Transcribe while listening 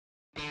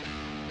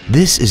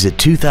This is a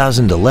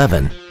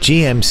 2011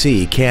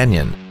 GMC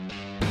Canyon.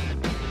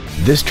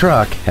 This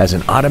truck has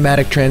an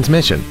automatic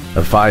transmission,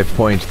 a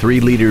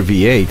 5.3-liter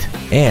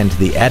V8, and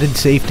the added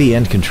safety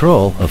and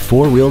control of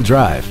four-wheel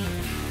drive.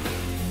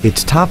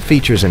 Its top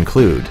features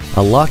include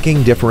a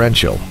locking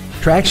differential,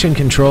 traction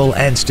control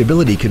and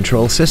stability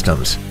control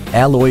systems,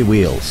 alloy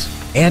wheels,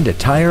 and a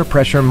tire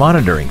pressure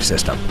monitoring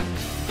system.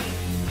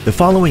 The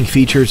following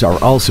features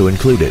are also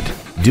included: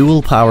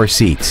 dual power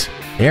seats,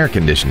 air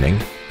conditioning,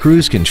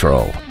 cruise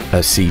control,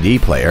 a CD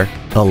player,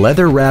 a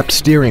leather-wrapped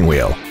steering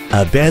wheel,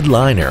 a bed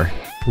liner,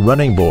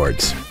 running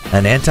boards,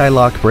 an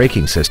anti-lock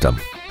braking system,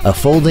 a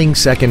folding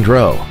second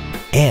row,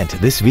 and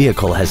this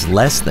vehicle has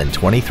less than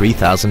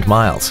 23,000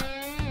 miles.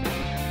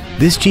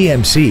 This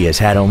GMC has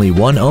had only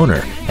one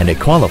owner and it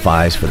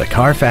qualifies for the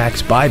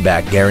Carfax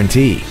buyback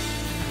guarantee.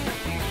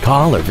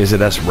 Call or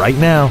visit us right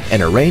now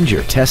and arrange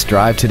your test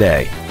drive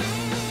today.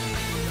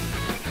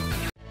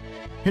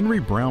 Henry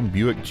Brown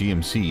Buick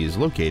GMC is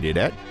located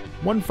at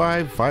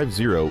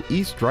 1550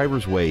 East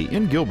Drivers Way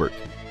in Gilbert.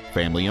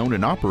 Family owned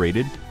and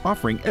operated,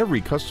 offering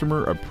every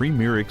customer a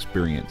premier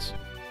experience.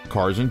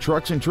 Cars and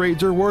trucks and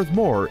trades are worth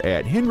more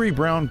at Henry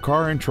Brown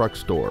Car and Truck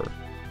Store.